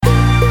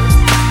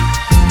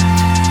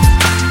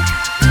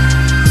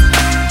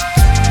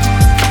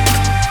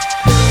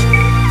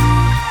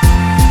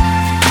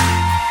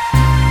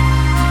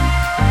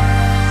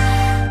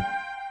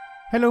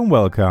Hello and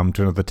welcome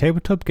to another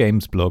Tabletop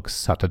Games Blog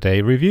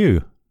Saturday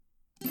review.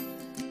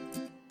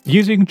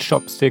 Using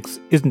chopsticks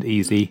isn't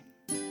easy.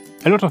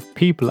 A lot of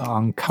people are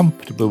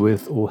uncomfortable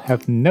with or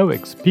have no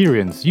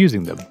experience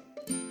using them.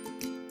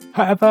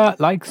 However,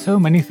 like so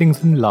many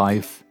things in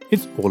life,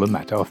 it's all a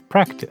matter of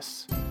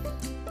practice.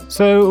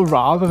 So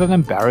rather than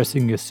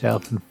embarrassing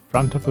yourself in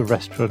front of a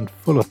restaurant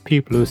full of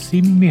people who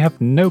seemingly have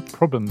no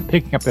problem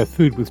picking up their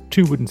food with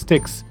 2 wooden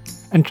sticks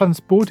and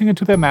transporting it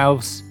to their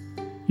mouths,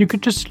 you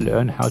could just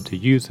learn how to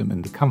use them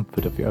in the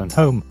comfort of your own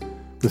home,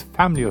 with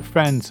family or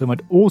friends who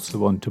might also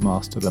want to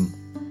master them.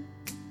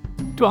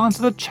 To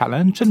answer the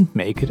challenge and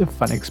make it a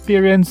fun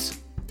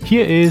experience,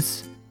 here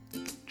is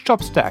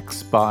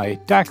Chopstacks by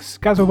Dax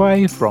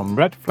Gazaway from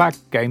Red Flag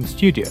Game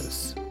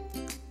Studios.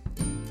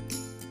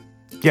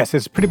 Yes,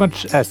 it's pretty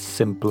much as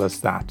simple as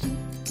that.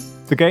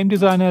 The game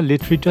designer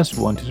literally just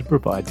wanted to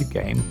provide a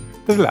game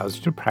that allows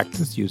you to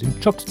practice using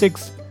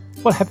chopsticks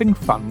while having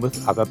fun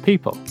with other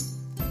people.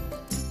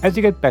 As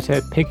you get better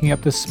at picking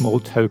up the small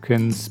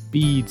tokens,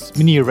 beads,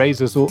 mini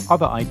erasers or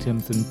other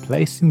items and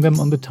placing them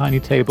on the tiny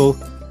table,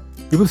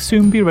 you will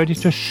soon be ready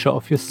to show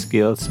off your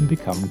skills and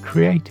become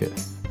creative.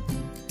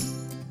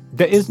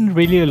 There isn't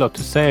really a lot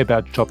to say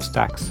about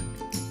Chopstacks.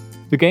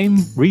 The game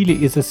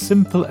really is as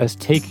simple as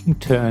taking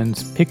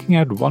turns picking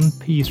out one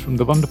piece from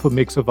the wonderful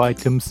mix of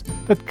items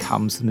that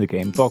comes in the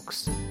game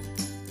box,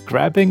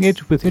 grabbing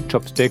it with your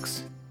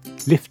chopsticks,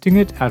 lifting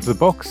it out of the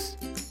box,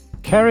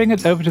 carrying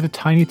it over to the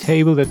tiny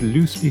table that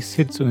loosely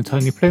sits on a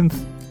tiny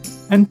plinth,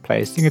 and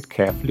placing it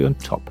carefully on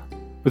top,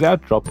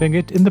 without dropping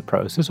it in the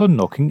process or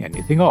knocking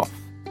anything off.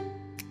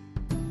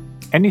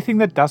 Anything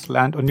that does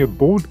land on your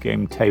board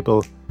game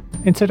table,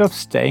 instead of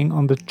staying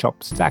on the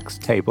Chopstacks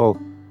table,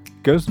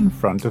 goes in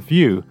front of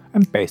you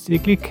and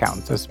basically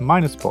counts as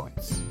minus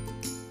points.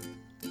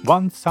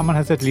 Once someone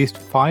has at least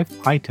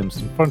 5 items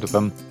in front of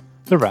them,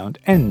 the round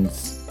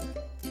ends.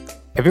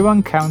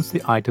 Everyone counts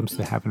the items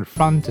they have in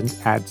front and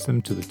adds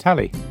them to the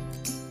tally.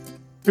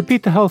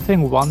 Repeat the whole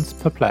thing once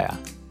per player.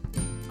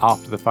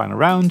 After the final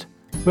round,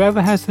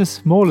 whoever has the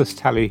smallest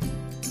tally,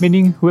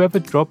 meaning whoever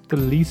dropped the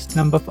least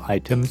number of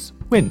items,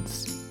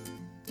 wins.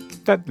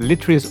 That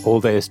literally is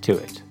all there is to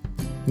it.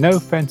 No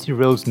fancy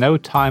rules, no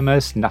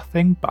timers,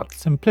 nothing but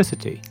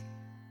simplicity.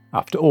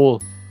 After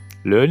all,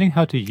 learning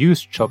how to use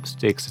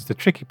chopsticks is the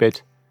tricky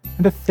bit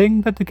and the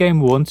thing that the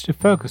game wants to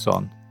focus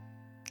on.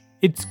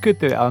 It's good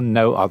there are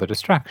no other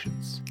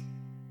distractions.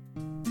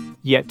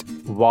 Yet,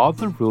 while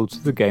the rules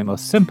of the game are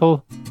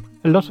simple,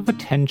 a lot of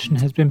attention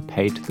has been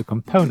paid to the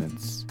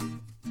components.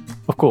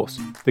 Of course,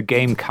 the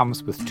game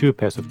comes with 2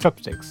 pairs of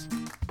chopsticks.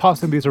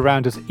 Passing these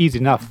around is easy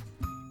enough,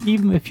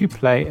 even if you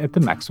play at the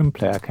maximum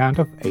player count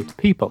of 8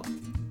 people.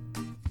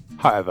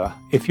 However,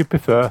 if you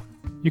prefer,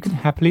 you can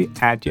happily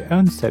add your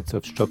own sets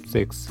of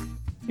chopsticks.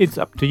 It's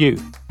up to you.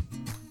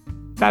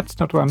 That's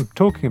not what I'm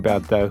talking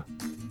about though.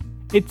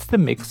 It's the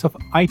mix of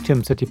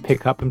items that you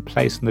pick up and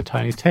place on the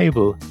tiny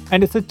table,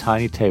 and it's a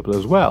tiny table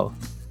as well.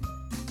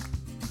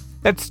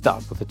 Let's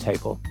start with the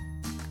table.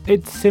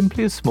 It's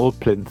simply a small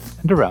plinth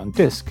and a round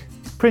disc,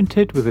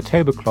 printed with a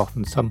tablecloth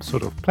and some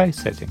sort of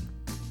place setting.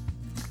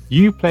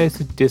 You place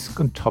the disc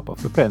on top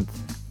of the plinth.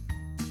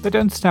 They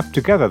don't snap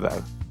together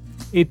though.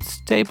 It's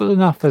stable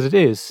enough as it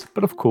is,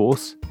 but of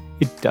course,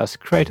 it does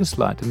create a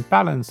slight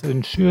imbalance that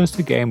ensures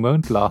the game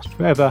won't last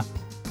forever,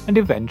 and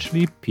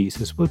eventually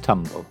pieces will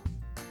tumble.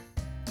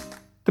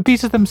 The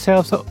pieces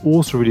themselves are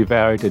also really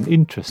varied and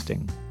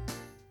interesting.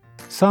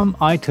 Some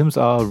items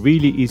are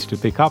really easy to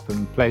pick up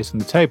and place on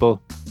the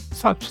table,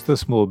 such as the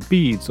small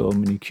beads or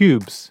mini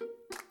cubes.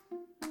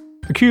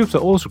 The cubes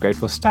are also great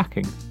for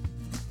stacking.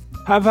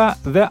 However,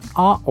 there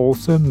are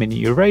also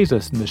mini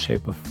erasers in the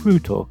shape of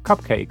fruit or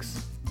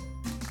cupcakes.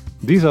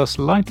 These are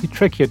slightly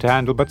trickier to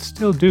handle but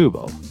still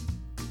doable.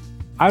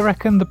 I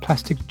reckon the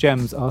plastic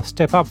gems are a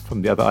step up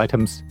from the other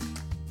items,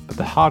 but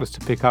the hardest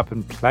to pick up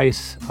and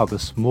place are the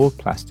small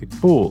plastic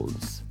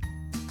balls.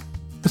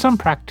 With some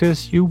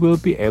practice, you will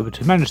be able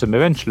to manage them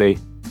eventually.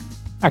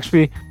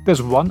 Actually,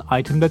 there's one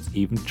item that's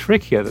even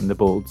trickier than the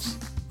balls.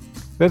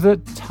 There's a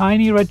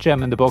tiny red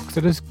gem in the box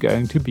that is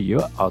going to be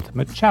your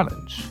ultimate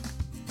challenge.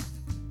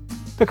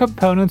 The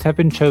components have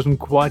been chosen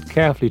quite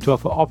carefully to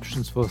offer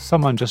options for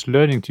someone just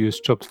learning to use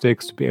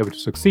chopsticks to be able to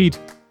succeed,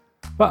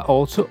 but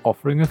also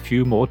offering a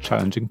few more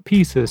challenging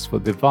pieces for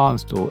the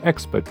advanced or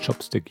expert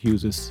chopstick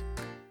users.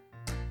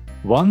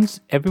 Once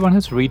everyone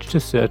has reached a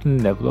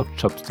certain level of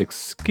chopstick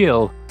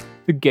skill,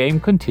 the game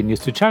continues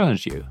to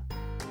challenge you.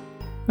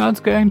 Now it's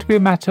going to be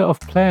a matter of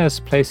players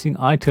placing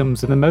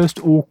items in the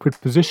most awkward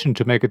position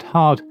to make it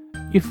hard,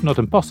 if not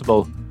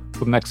impossible,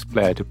 for the next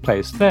player to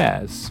place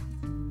theirs.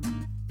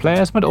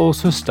 Players might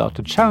also start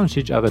to challenge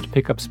each other to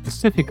pick up a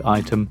specific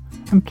item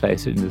and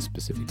place it in a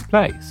specific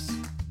place.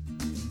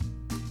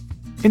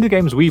 In the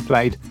games we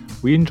played,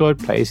 we enjoyed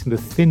placing the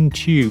thin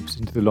tubes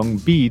into the long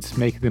beads,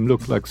 making them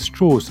look like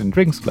straws in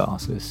drinks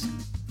glasses.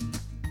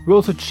 We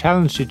also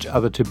challenged each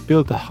other to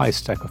build a high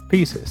stack of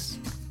pieces.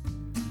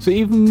 So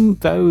even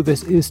though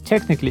this is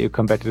technically a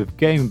competitive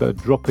game about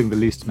dropping the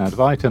least amount of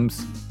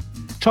items,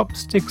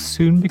 Chopsticks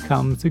soon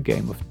becomes a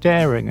game of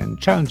daring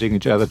and challenging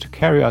each other to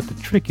carry out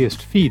the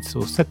trickiest feats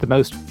or set the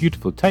most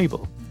beautiful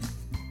table.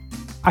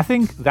 I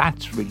think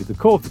that's really the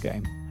core of the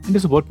game, and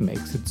is what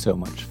makes it so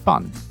much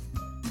fun.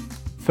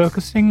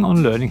 Focusing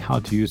on learning how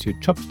to use your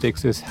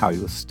chopsticks is how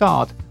you'll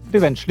start, but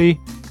eventually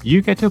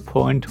you get to a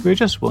point where you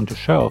just want to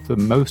show off the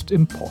most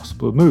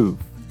impossible move.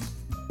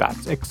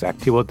 That's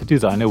exactly what the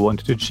designer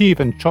wanted to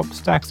achieve, and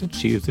Chopstacks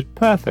achieves it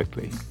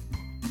perfectly.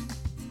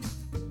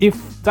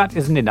 If that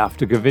isn't enough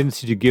to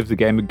convince you to give the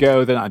game a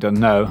go, then I don't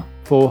know.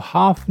 For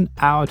half an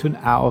hour to an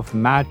hour of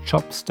mad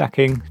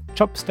chopstacking,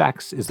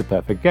 Chopstacks is the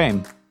perfect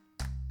game.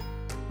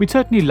 We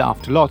certainly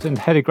laughed a lot and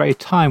had a great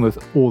time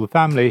with all the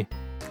family.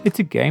 It's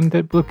a game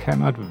that will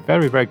come out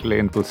very regularly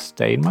and will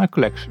stay in my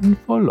collection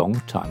for a long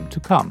time to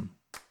come.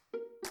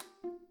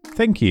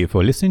 Thank you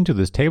for listening to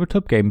this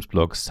Tabletop Games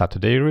Blog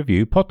Saturday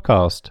Review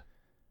podcast.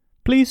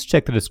 Please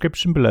check the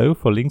description below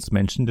for links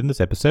mentioned in this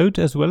episode,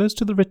 as well as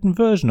to the written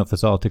version of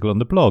this article on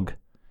the blog.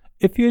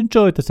 If you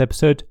enjoyed this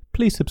episode,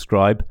 please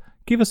subscribe,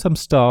 give us some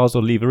stars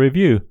or leave a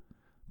review.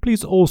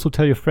 Please also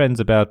tell your friends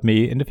about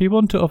me, and if you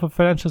want to offer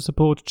financial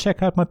support,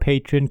 check out my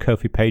Patreon and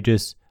Ko-fi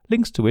pages,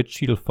 links to which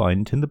you'll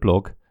find in the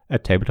blog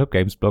at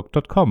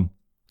tabletopgamesblog.com.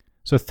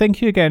 So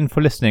thank you again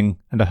for listening,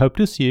 and I hope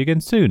to see you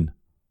again soon.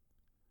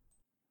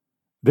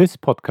 This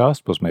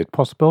podcast was made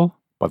possible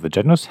by the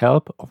generous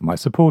help of my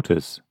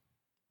supporters.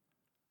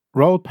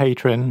 Royal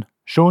Patron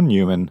Sean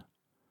Newman,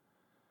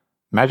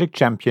 Magic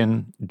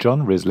Champion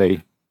John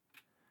Risley,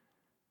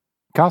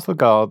 Castle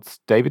Guards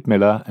David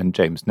Miller and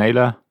James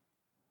Naylor,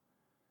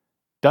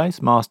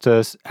 Dice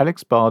Masters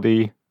Alex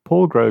Bardi,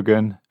 Paul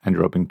Grogan and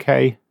Robin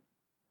Kay,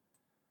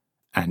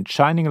 and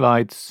Shining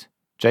Lights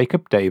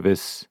Jacob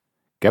Davis,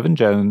 Gavin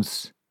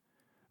Jones,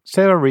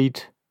 Sarah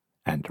Reed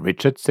and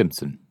Richard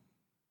Simpson.